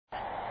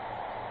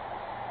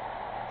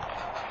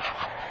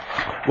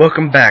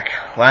Welcome back.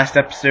 Last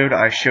episode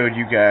I showed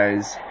you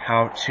guys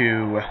how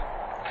to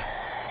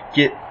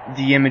get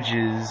the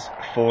images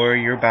for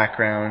your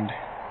background,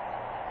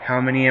 how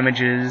many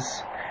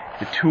images,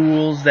 the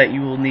tools that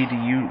you will need to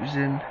use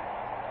and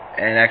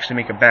actually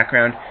make a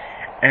background,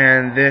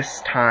 and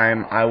this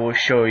time I will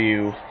show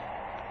you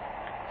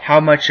how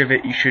much of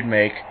it you should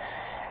make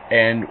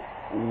and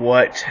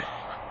what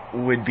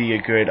would be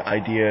a good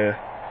idea,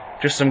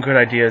 just some good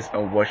ideas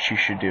of what you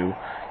should do.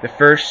 The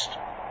first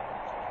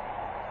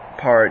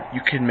part, you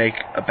can make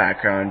a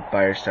background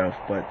by yourself,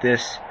 but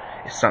this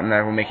is something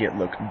that will make it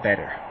look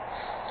better.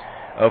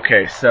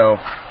 Okay, so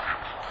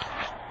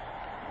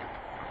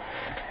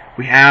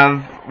we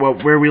have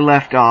where we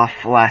left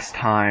off last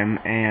time,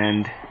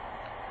 and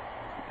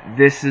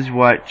this is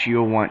what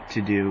you'll want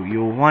to do.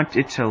 You'll want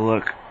it to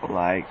look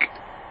like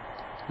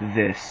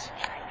this.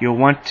 You'll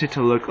want it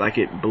to look like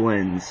it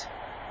blends,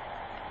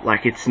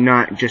 like it's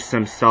not just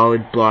some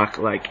solid block.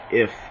 Like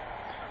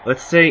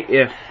let's say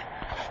if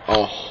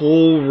a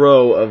whole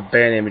row of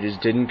band images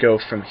didn't go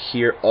from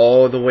here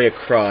all the way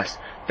across,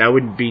 that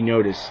would be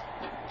noticed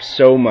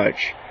so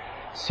much.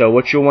 So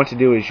what you'll want to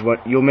do is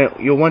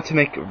you'll want to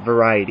make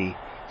variety.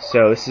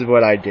 So this is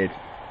what I did.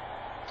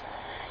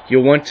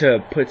 You'll want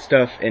to put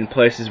stuff in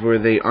places where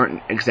they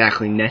aren't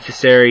exactly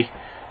necessary,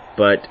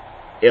 but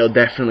it'll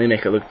definitely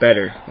make it look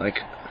better.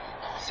 Like,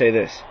 say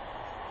this.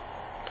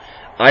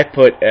 I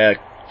put a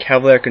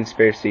Cavalier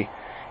Conspiracy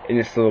in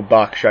this little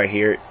box right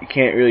here. You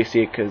can't really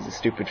see it because of the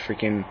stupid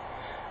freaking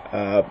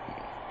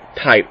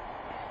type,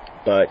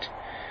 but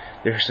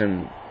there's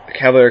some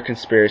Cavalier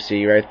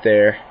Conspiracy right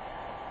there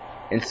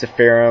in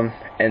Sephirum,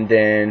 and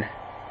then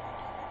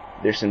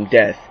there's some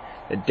death.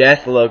 The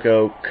death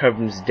logo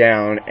comes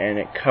down and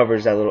it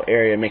covers that little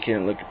area, making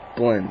it look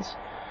blends,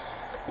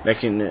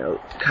 making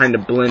it kind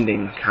of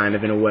blending kind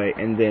of in a way.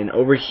 And then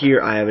over here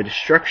I have a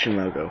destruction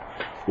logo,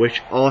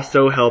 which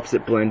also helps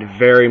it blend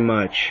very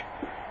much.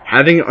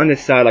 Having it on the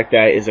side like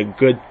that is a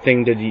good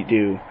thing to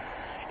do.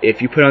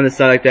 If you put it on the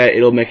side like that,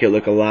 it'll make it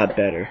look a lot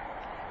better,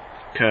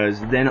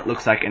 because then it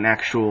looks like an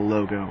actual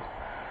logo.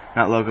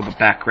 Not logo, but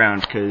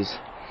background, because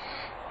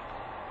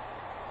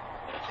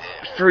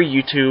for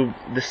YouTube,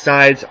 the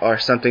sides are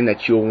something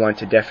that you'll want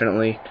to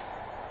definitely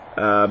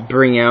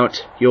bring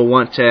out. You'll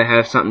want to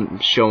have something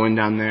showing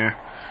down there.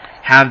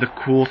 Have the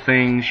cool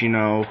things, you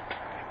know,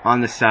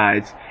 on the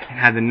sides, and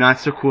have the not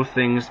so cool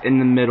things in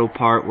the middle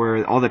part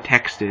where all the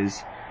text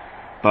is.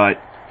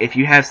 But if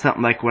you have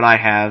something like what I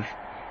have,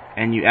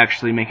 and you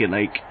actually make it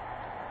like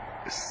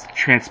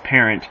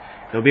transparent,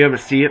 they'll be able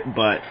to see it,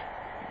 but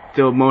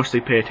they'll mostly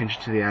pay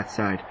attention to the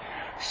outside.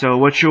 So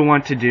what you'll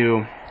want to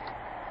do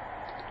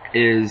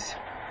is,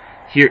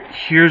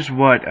 here's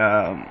what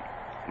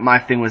my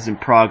thing was in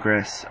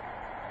progress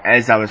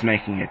as I was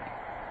making it.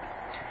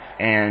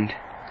 And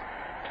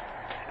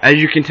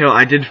as you can tell,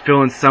 I did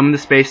fill in some of the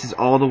spaces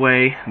all the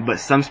way, but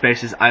some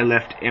spaces I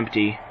left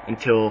empty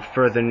until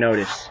further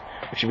notice,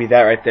 which would be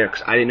that right there,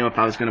 because I didn't know if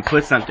I was going to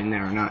put something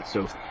there or not.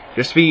 So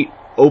just be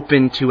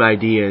open to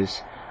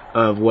ideas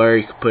of where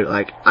you could put it.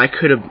 Like, I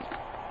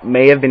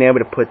may have been able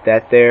to put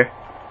that there,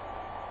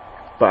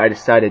 but I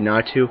decided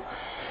not to.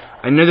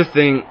 Another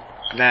thing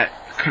that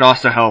could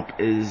also help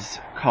is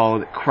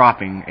called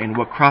cropping. And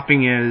what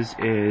cropping is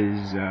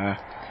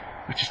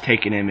let's just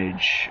take an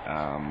image.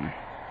 Trying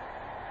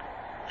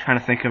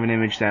to think of an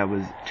image that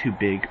was too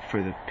big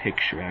for the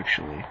picture,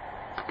 actually.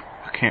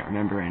 I can't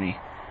remember any.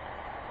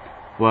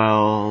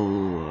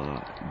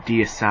 Well,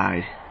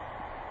 deicide.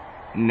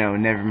 No,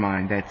 never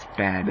mind. That's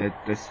bad.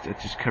 That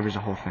just covers the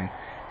whole thing.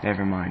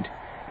 Never mind.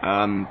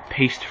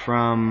 Paste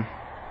from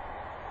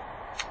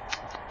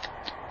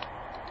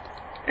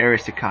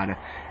Aristocata.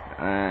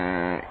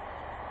 Yeah,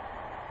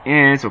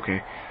 it's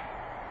okay.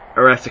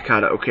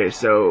 Aristocata. Okay,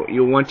 so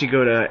you'll want to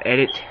go to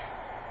Edit,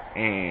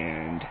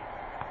 and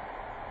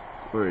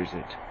where is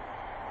it?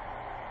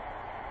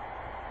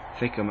 I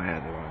think I might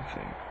have the wrong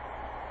thing.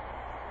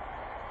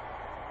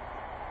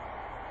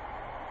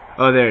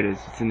 Oh, there it is.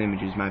 It's in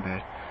Images. My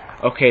bad.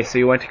 Okay, so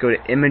you want to go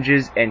to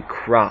Images and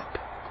Crop.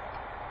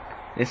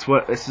 This is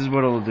what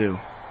it'll do.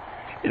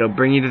 It'll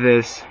bring you to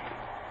this,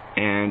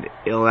 and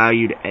it'll allow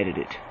you to edit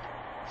it.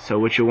 So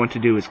what you'll want to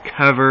do is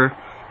cover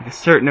a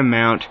certain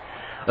amount.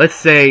 Let's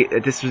say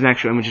that this was an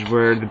actual image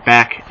where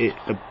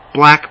the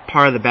black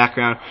part of the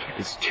background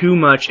is too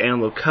much,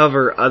 and will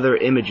cover other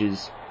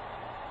images,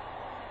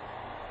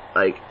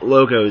 like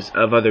logos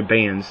of other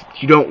bands.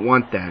 You don't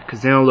want that,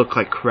 because then it'll look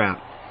like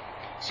crap.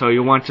 So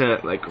you want to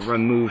like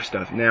remove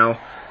stuff. Now,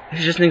 this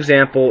is just an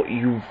example.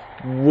 You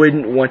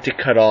wouldn't want to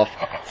cut off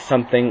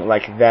something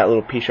like that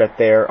little piece right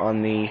there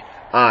on the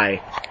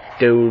eye.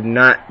 Do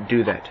not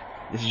do that.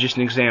 This is just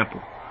an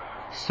example.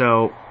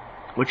 So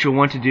what you'll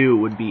want to do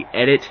would be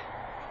edit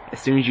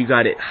as soon as you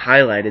got it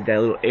highlighted, that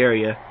little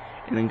area,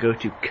 and then go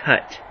to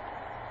cut,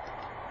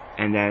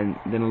 and then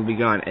it'll be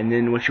gone. And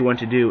then what you want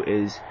to do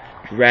is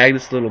drag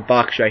this little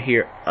box right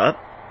here up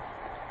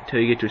until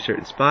you get to a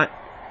certain spot,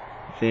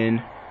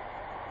 then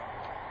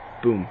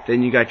boom,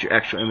 then you got your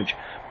actual image.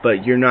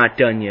 But you're not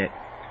done yet.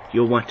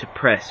 You'll want to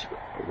press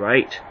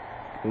right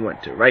we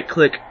want to right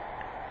click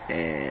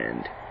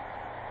and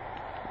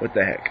what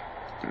the heck?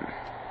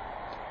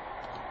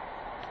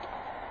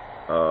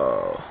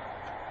 Oh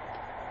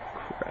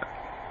crap.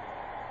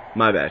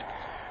 My bad.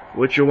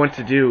 What you want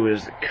to do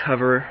is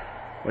cover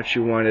what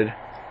you wanted,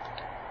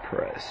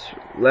 press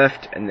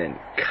left and then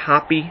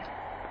copy.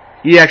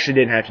 You actually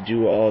didn't have to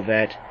do all of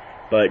that,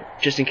 but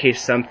just in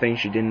case some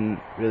things you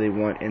didn't really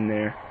want in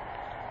there,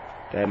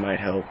 that might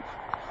help,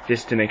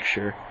 just to make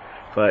sure.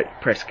 But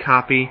press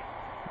copy,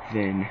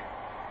 then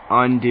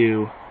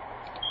undo,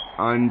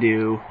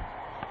 undo,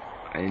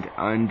 and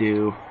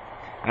undo.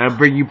 And I'll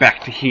bring you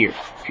back to here.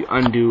 If you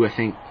undo, I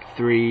think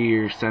 3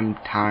 or some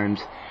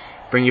times,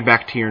 bring you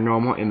back to your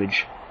normal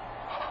image.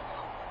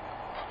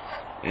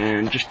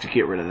 And just to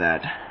get rid of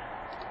that,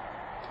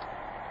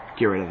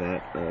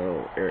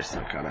 oh,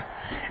 Aristocata.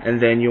 And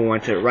then you'll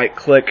want to right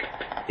click.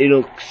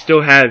 It'll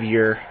still have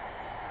your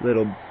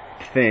little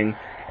thing,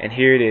 and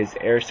here it is,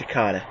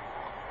 Aristocata.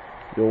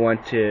 You'll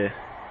want to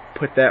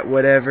put that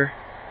whatever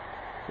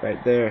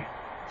right there.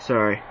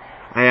 Sorry,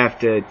 I have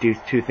to do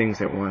two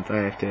things at once. I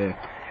have to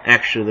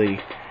actually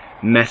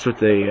mess with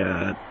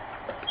the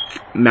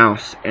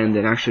mouse and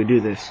then actually do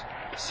this.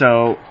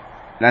 So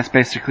that's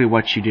basically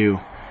what you do.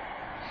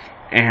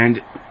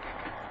 And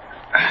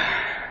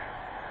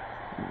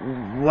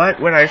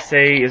what would I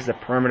say is the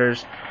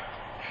parameters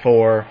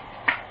for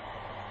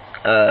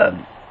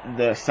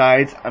the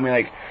sides? I mean,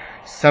 like,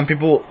 some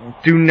people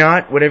do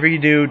not, whatever you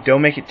do,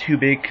 don't make it too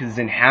big, because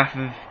then half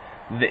of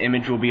the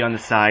image will be on the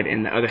side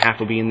and the other half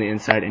will be in the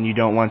inside, and you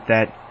don't want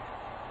that.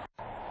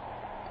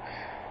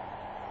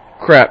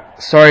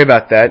 Crap, sorry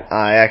about that.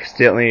 I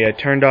accidentally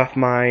turned off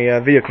my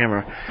video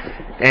camera.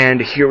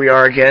 And here we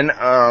are again.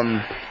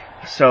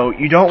 So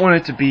you don't want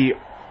it to be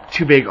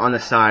too big on the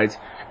sides,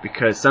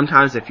 because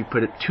sometimes if you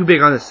put it too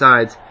big on the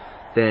sides,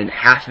 then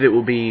half of it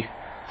will be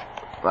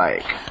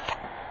like,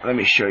 let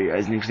me show you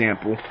as an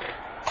example.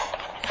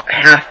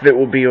 Half of it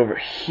will be over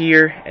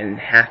here and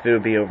half of it will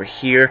be over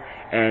here,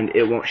 and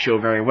it won't show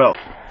very well.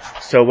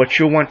 So what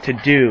you'll want to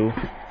do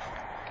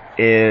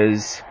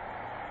is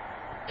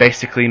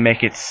basically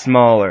make it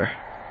smaller.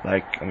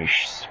 Like, let me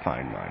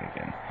find mine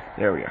again.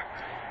 There we are.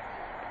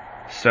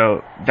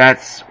 So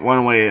that's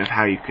one way of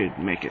how you could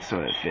make it so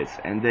that it fits.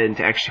 And then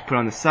to actually put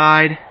on the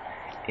side,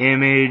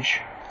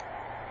 image,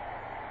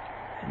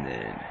 and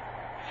then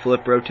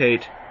flip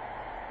rotate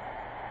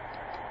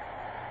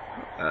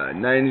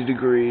 90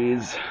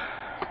 degrees.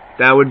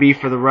 That would be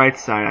for the right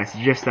side. I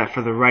suggest that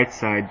for the right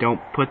side.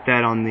 Don't put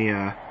that on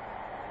the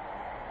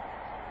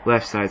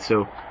left side.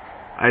 So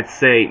I'd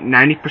say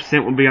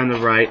 90% will be on the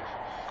right,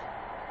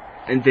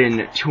 and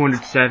then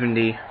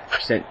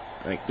 270%,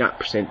 like not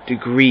percent,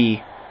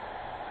 degree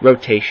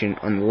rotation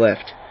on the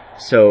left.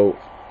 So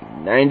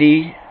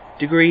 90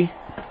 degree,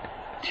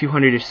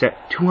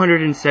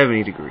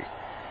 270 degree,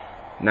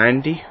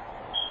 90,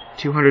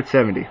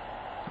 270.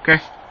 Okay.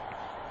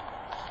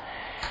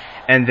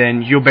 And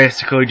then you'll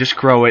basically just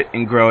grow it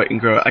and grow it and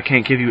grow it. I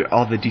can't give you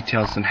all the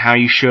details on how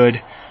you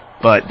should,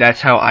 but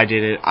that's how I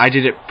did it. I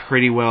did it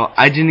pretty well.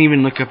 I didn't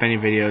even look up any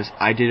videos.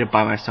 I did it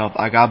by myself.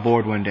 I got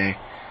bored one day,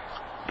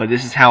 but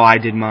this is how I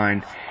did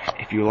mine.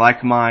 If you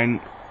like mine,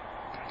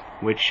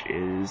 which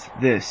is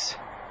this,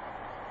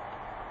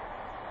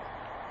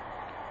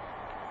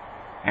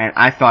 and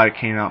I thought it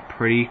came out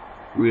I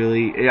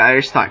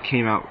just thought it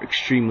came out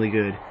extremely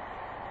good,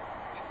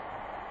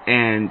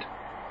 and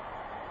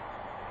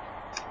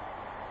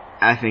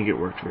I think it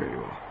worked very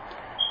well.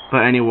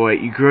 But anyway,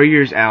 you grow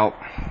yours out,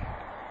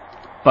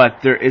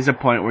 but there is a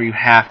point where you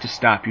have to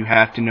stop. You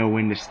have to know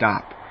when to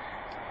stop.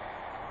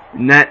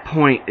 And that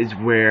point is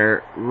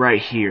where,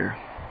 right here.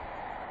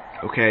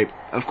 Okay,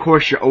 of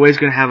course you're always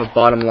going to have a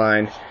bottom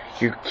line.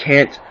 You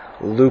can't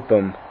loop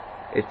them.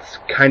 It's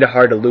kind of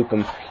hard to loop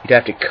them. You'd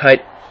have to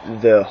cut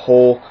the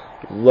whole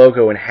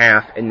logo in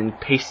half and then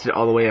paste it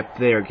all the way up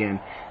there again.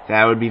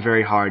 That would be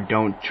very hard.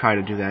 Don't try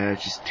to do that.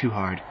 That's just too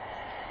hard.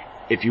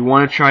 If you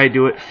want to try to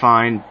do it,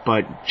 fine,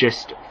 but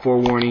just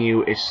forewarning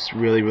you, it's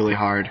really, really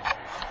hard.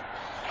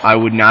 I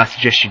would not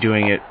suggest you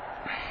doing it.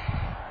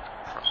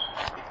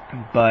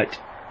 But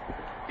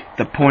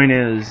the point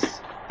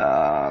is,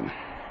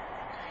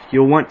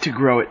 you'll want to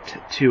grow it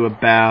to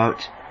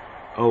about,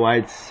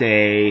 I'd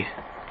say,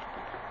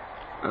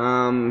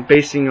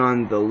 basing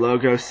on the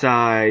logo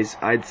size,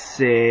 I'd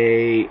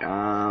say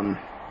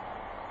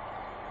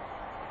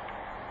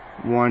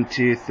 1,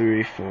 2,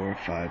 3, 4,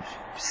 5,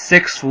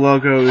 6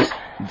 logos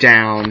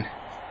down,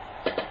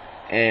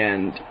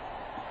 and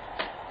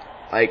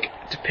like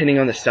depending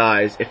on the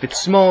size, if it's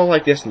small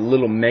like this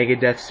little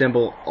Megadeth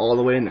symbol all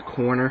the way in the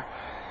corner,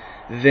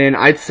 then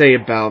I'd say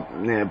about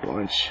a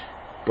bunch.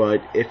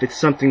 But if it's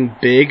something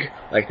big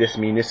like this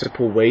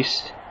municipal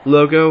waste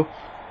logo,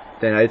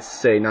 then I'd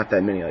say not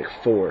that many, like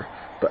 4.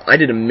 But I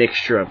did a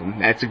mixture of them.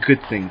 That's a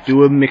good thing.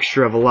 Do a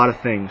mixture of a lot of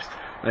things.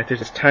 Like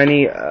there's this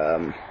tiny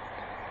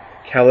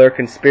Calor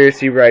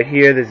Conspiracy right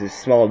here. There's this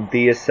small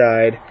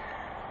deicide.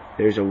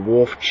 There's a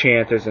wolf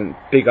chant. There's a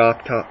big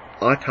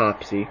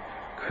autopsy.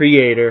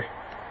 Creator.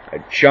 A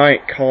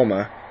giant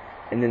coma.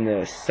 and then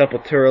the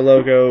Sepultura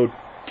logo,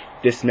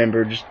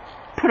 dismembered. Just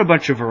put a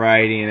bunch of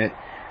variety in it.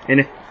 And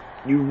if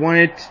you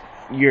wanted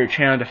your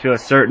channel to feel a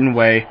certain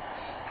way,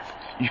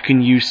 you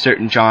can use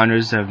certain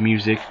genres of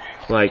music.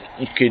 Like,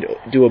 you could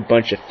do a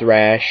bunch of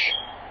thrash.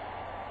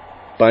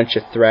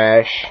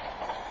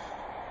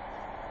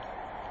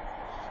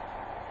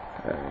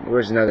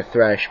 Where's another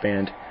thrash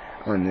band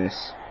on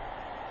this?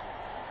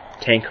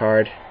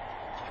 Tankard.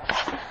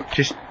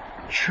 Just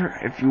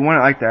if you want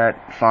it like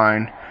that,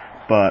 fine,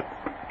 but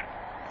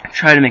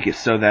try to make it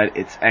so that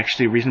it's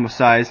actually a reasonable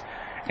size,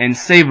 and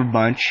save a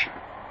bunch,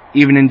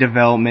 even in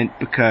development,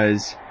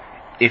 because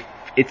if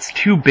it's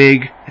too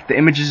big, if the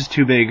images is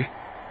too big,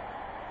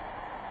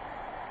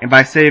 and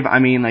by save I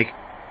mean like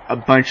a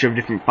bunch of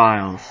different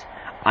files.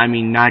 I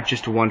mean not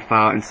just one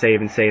file and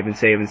save and save and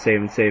save and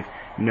save and save.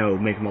 No,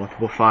 make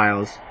multiple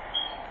files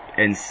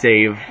and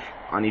save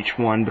on each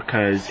one,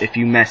 because if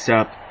you mess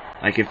up,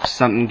 like if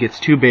something gets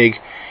too big,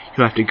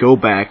 you'll have to go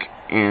back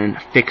and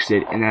fix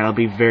it, and that'll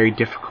be very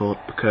difficult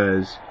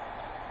because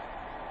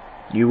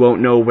you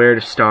won't know where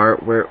to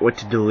start, what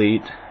to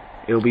delete.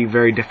 It'll be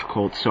very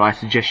difficult, so I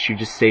suggest you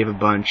just save a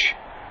bunch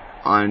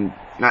on,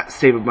 not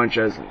save a bunch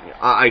as,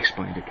 I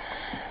explained it.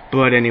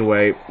 But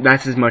anyway,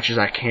 that's as much as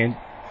I can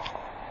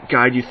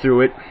guide you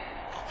through it.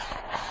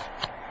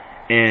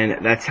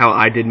 And that's how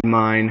I did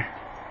mine.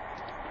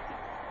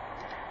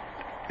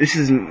 This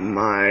is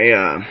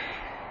my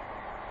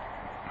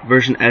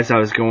version as I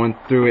was going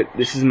through it.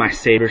 This is my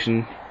save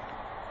version.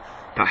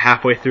 About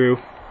halfway through,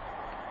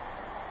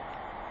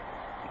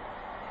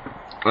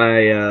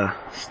 I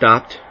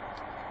stopped,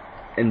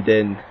 and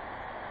then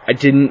I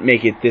didn't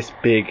make it this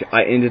big.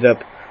 I ended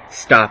up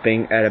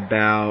stopping at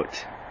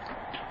about,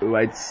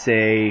 I'd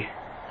say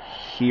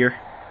here,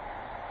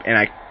 and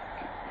I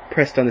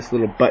pressed on this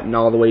little button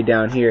all the way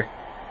down here.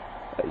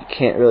 You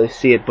can't really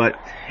see it, but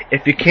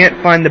if you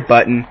can't find the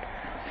button,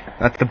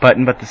 not the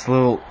button, but this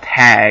little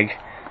tag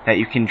that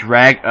you can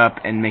drag up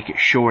and make it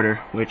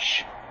shorter,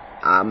 which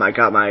I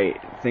got my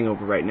thing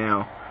over right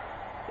now.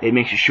 It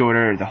makes it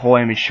shorter, the whole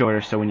image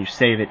shorter, so when you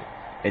save it,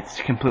 it's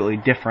completely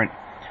different.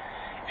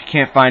 If you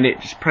can't find it,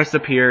 just press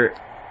up here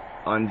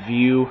on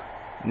View,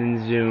 and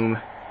then Zoom,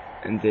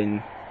 and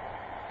then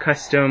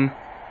Custom,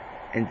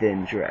 and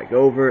then drag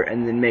over,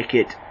 and then make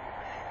it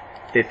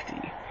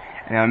 50.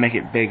 And I'll make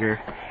it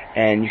bigger,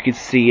 and you can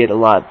see it a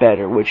lot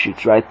better, which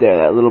is right there,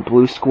 that little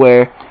blue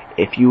square.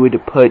 If you were to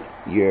put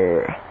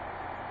your,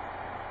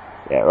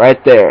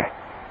 right there,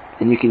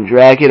 and you can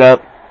drag it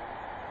up,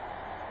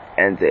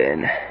 and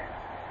then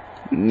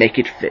make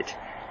it fit.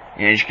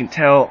 And as you can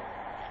tell,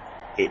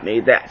 it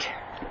made that.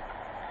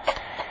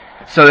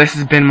 So this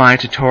has been my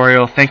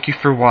tutorial. Thank you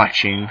for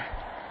watching.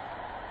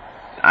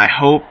 I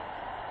hope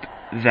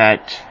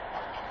that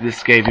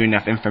this gave you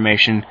enough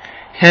information.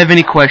 If you have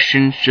any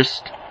questions,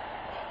 just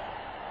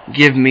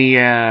give me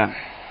a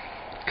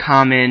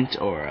comment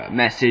or a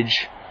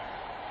message.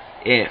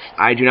 If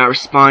I do not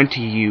respond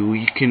to you,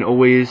 you can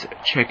always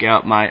check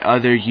out my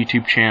other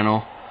YouTube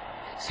channel.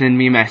 Send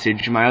me a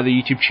message. My other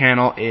YouTube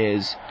channel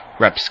is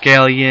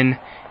Repscallion.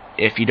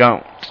 If you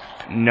don't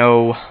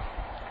know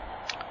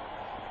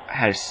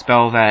how to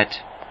spell that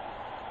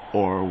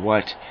or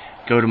what,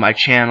 go to my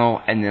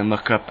channel and then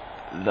look up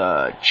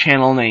the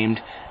channel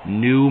named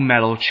New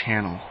Metal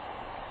Channel.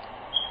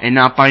 And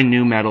not by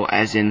new metal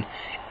as in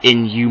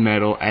U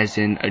metal, as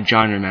in a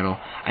genre metal.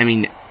 I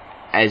mean,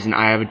 as in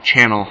I have a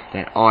channel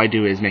that all I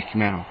do is make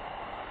metal.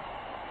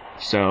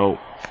 So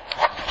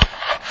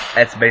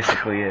that's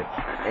basically it.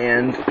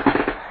 And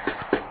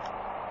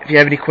if you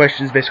have any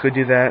questions, basically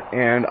do that,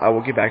 and I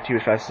will get back to you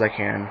as fast as I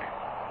can.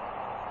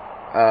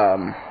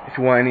 If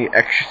you want any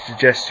extra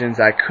suggestions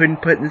I couldn't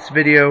put in this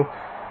video,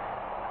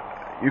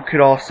 you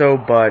could also,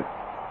 but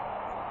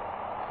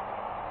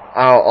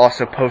I'll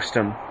also post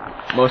them.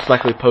 Most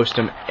likely post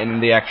them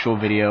in the actual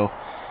video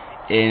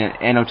in an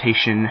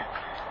annotation,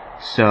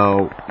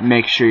 so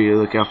make sure you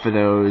look out for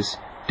those.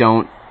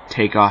 Don't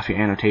take off your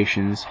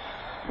annotations.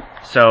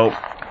 So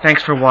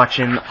thanks for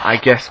watching. I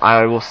guess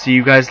I will see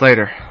you guys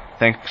later.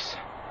 Thanks.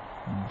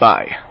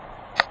 Bye.